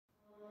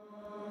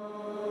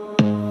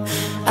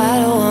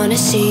wanna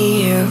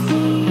see you,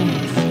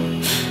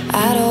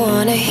 I don't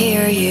wanna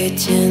hear you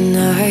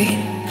tonight.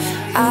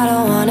 I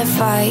don't wanna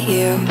fight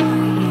you,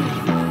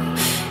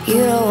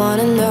 you don't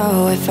wanna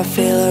know if I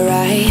feel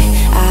alright.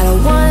 I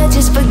don't wanna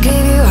just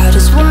forgive you, I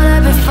just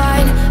wanna be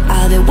fine.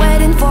 I'll be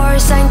waiting for a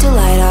sign to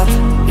light up,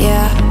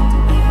 yeah.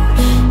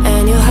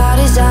 And your heart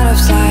is out of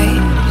sight,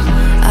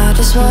 I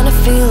just wanna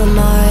feel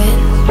mine.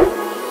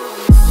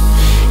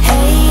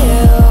 Hey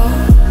you,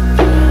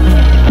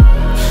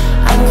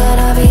 I'm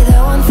gonna be the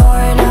one for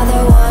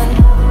another one.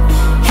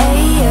 Hey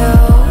you,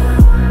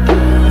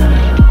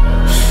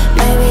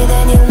 maybe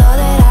then you'll know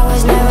that I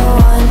was never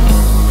one.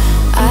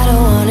 I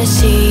don't wanna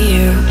see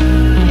you,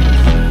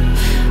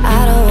 I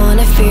don't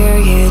wanna fear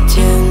you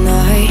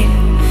tonight.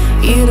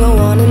 You don't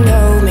wanna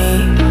know me,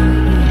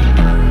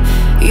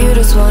 you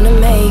just wanna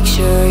make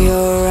sure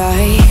you're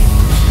right.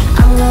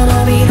 I'm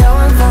gonna be the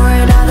one for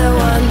another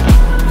one.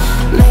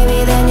 Maybe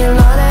then you'll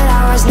know that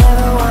I was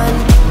never one.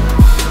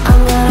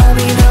 I'm gonna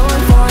be the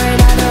one for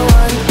another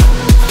one.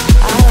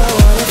 I don't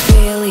wanna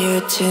feel you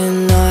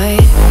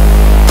tonight.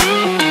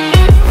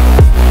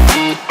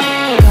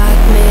 Got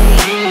me.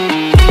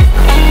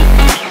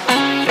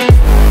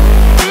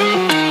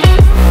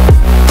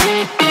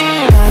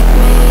 Got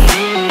me.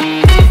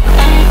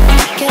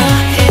 Can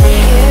I hear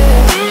you?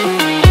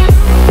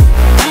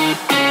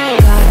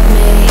 Got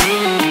me.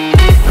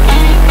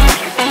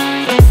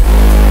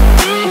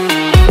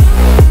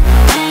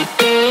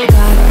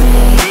 Got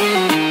me.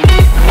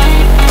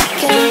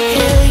 Can I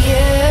hear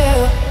you?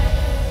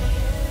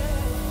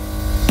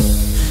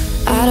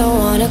 I don't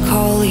wanna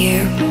call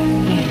you,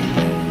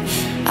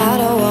 I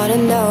don't wanna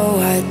know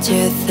what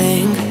you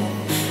think.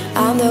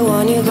 I'm the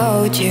one you go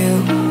to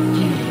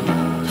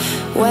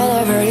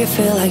whenever you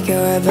feel like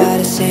you're about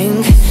to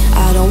sink.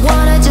 I don't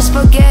wanna just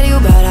forget you,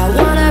 but I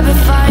wanna be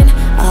fine.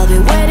 I'll be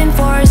waiting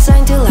for a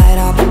sign to light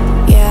up,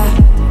 yeah.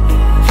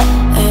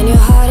 And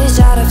your heart is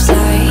out of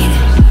sight,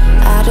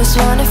 I just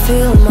wanna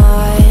feel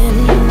mine.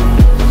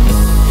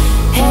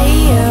 Hey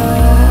you,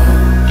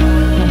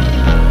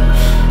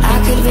 I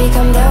could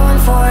become the one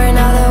for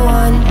another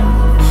one.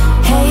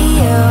 Hey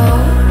you,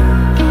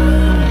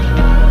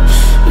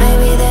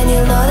 maybe then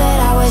you'll know that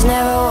I was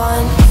never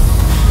one.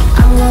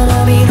 I'm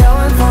gonna be the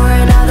one for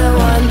another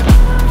one.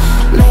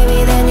 Maybe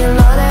then you'll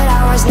know that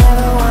I was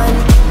never one.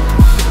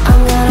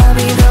 I'm gonna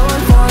be the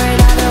one for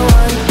another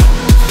one.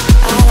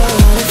 I don't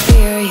wanna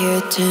fear you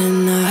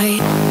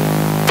tonight.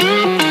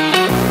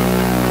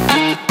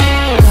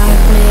 Got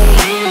me.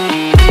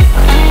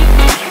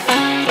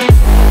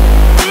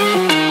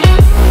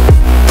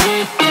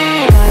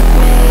 Got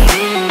me.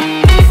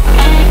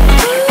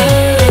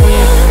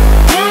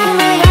 Got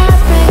me, got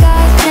me,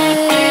 got me.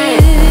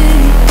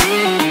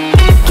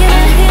 Can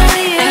I hear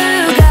you?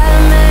 Got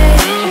me.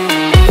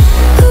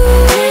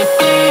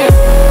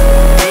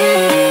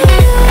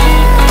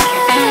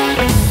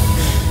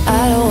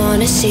 I don't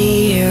wanna see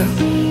you,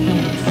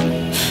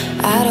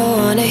 I don't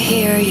wanna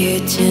hear you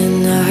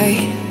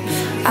tonight.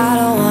 I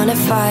don't wanna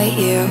fight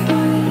you,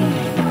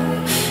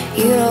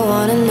 you don't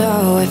wanna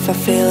know if I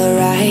feel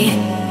alright.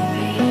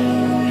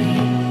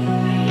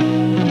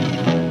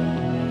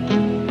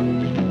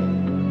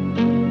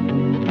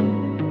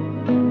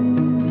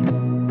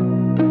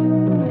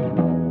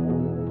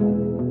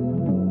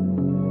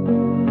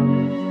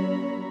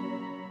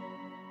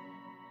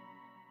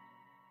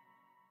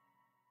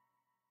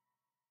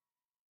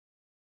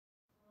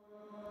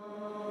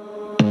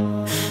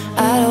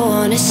 I don't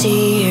wanna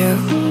see you,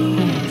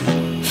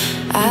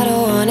 I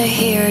don't wanna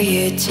hear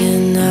you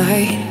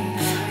tonight.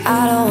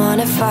 I don't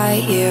wanna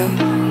fight you,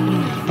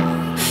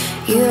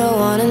 you don't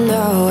wanna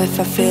know if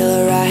I feel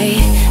alright.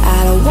 I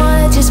don't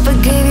wanna just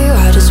forgive you,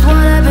 I just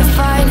wanna be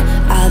fine.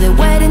 I'll be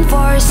waiting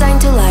for a sign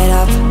to light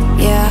up,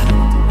 yeah.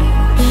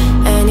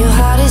 And your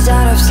heart is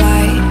out of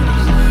sight,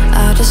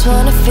 I just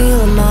wanna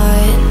feel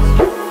mine.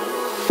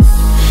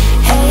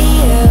 Hey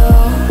you,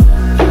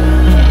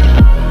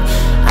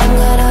 I'm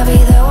gonna be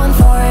the one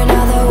for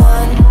another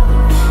one.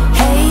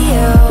 Hey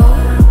you,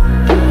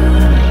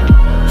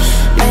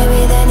 maybe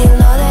then you'll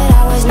know that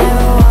I was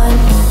never one.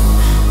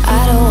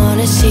 I don't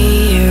wanna see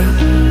you,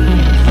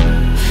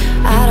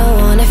 I don't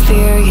wanna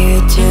fear you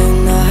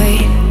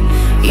tonight.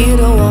 You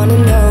don't wanna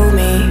know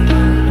me,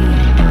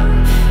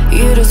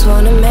 you just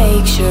wanna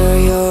make sure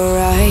you're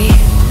right.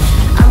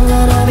 I'm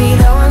gonna be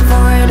the one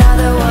for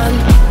another one.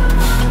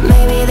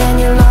 Maybe then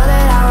you'll know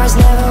that I was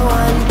never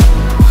one.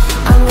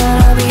 I'm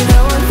gonna be the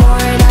one for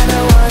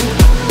another one.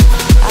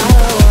 I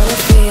don't wanna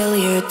feel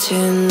you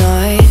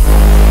tonight.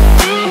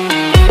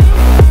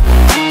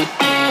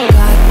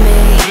 Got me.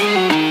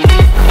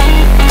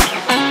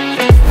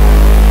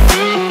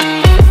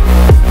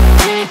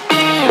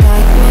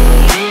 Got me.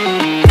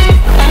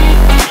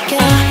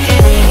 Can I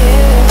hear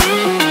you?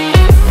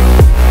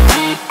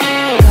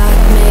 Got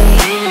me.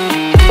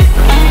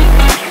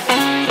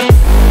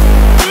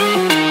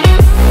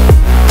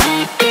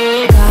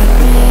 Got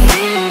me.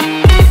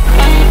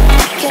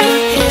 Can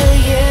I hear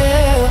you?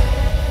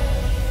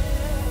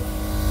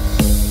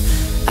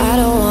 I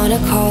don't wanna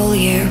call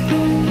you,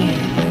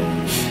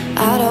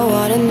 I don't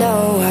wanna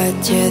know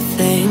what you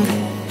think.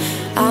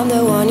 I'm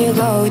the one you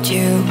go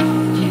to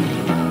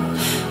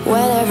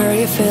whenever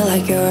you feel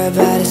like you're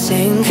about to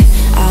sink.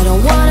 I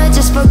don't wanna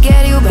just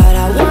forget you, but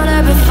I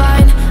wanna be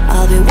fine.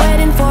 I'll be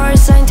waiting for a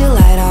sign to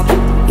light up,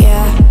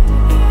 yeah.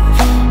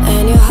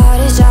 And your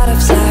heart is out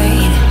of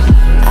sight.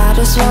 I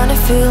just wanna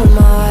feel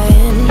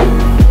mine.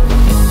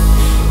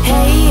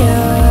 Hey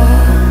you,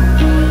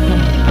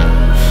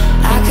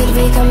 I could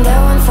become the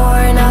one for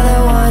another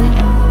one.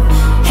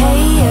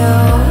 Hey you,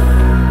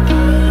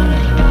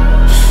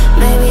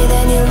 maybe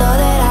then you'll know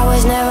that I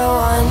was never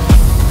one.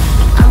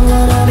 I'm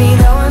gonna be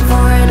the one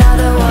for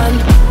another one.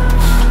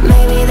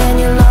 Maybe then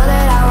you'll know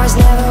that I was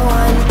never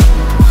one.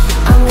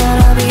 I'm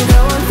gonna be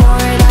the one for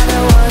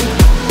another one.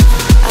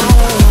 I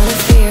don't wanna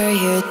fear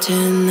you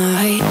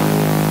tonight.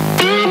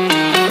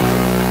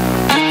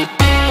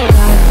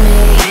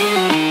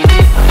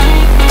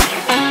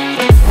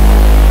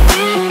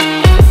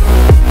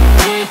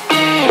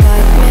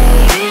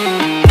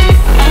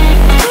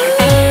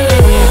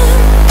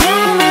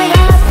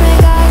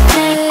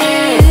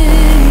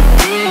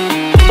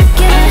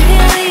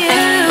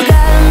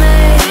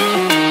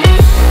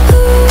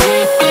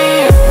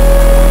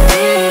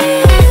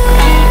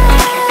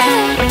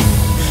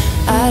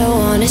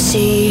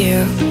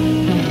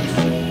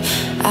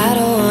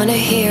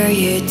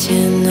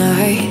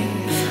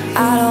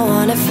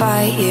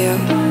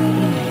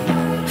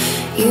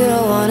 You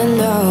don't wanna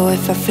know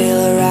if I feel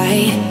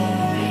alright.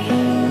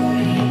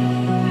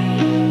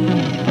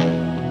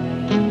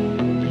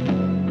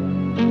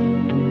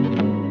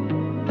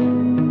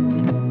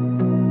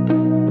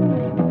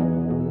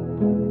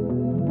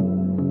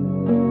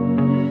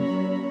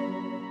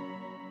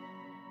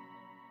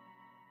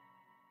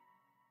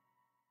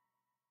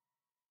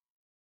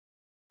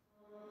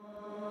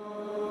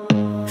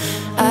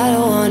 I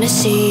don't wanna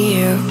see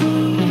you.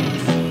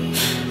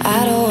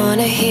 I don't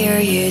wanna hear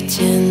you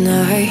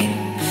tonight.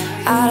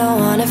 I don't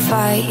wanna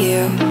fight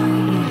you.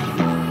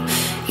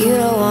 You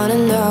don't wanna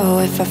know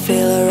if I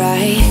feel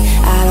alright.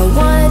 I don't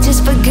wanna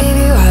just forgive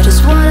you, I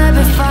just wanna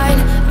be fine.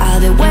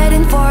 I'll be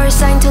waiting for a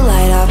sign to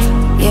light up,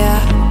 yeah.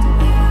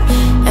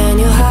 And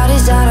your heart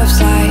is out of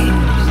sight.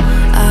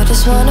 I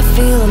just wanna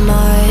feel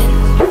mine.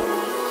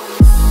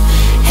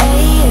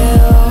 Hey you,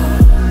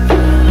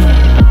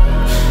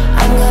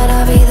 I'm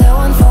gonna be the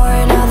one for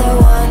another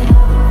one.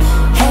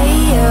 Hey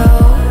you,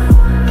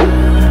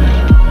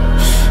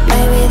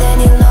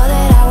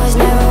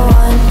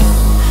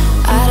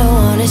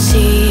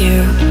 see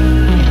you.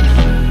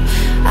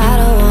 I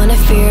don't wanna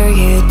fear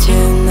you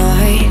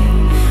tonight.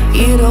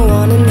 You don't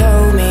wanna know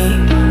me.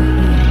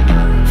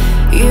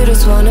 You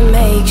just wanna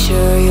make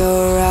sure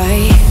you're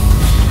right.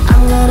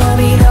 I'm gonna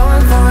be the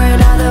one for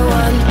another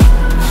one.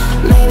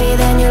 Maybe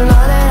then you'll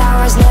know that I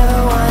was never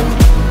one.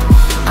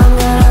 I'm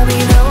gonna be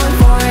the one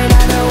for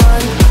another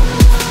one.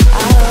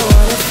 I don't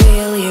wanna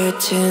feel you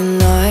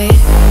tonight.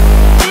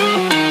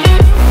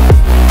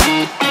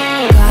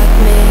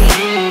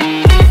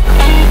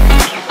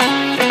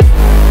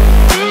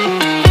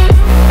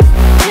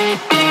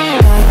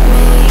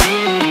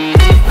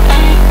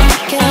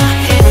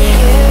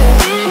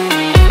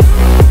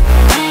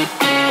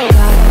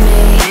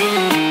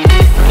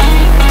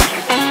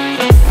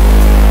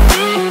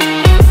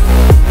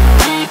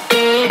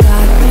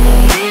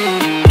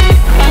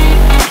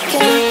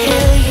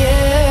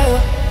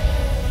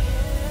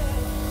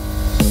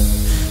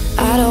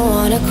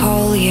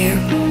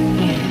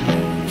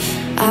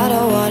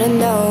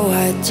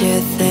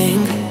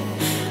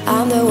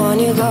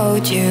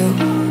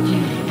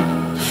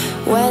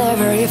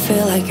 Whenever you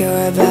feel like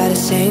you're about to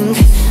sink.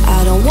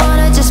 I don't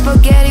wanna just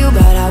forget you,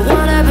 but I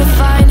wanna be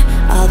fine.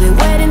 I'll be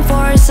waiting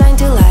for a sign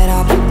to light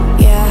up,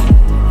 yeah.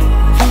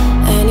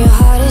 And your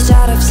heart is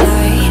out of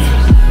sight.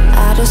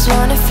 I just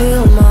wanna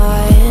feel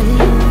mine.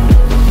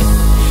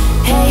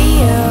 Hey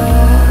you,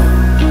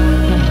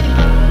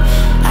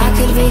 I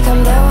could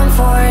become the one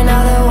for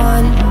another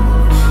one.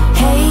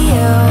 Hey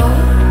you,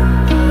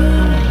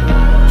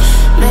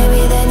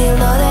 maybe then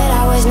you'll know that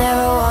I was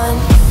never one.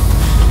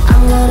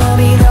 I'm gonna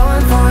be the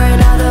one for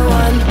another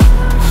one.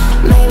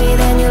 Maybe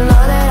then you'll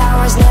know that I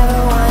was never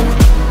one.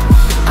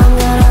 I'm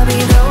gonna be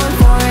the one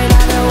for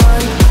another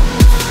one.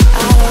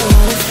 I don't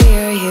wanna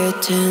fear you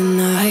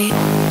tonight.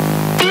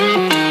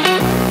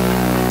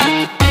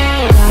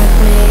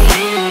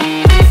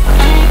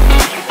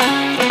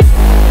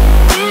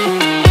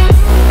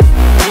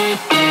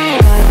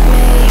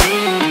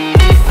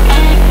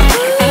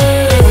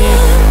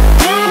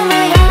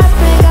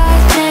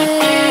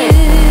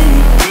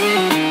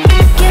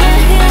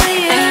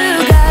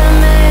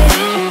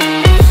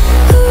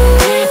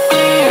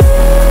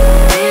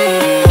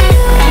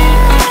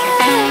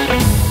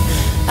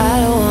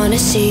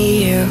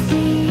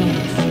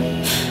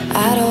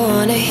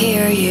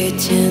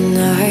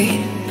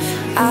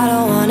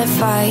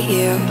 Fight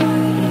you.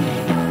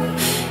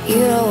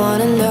 You don't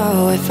wanna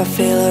know if I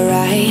feel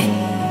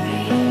alright.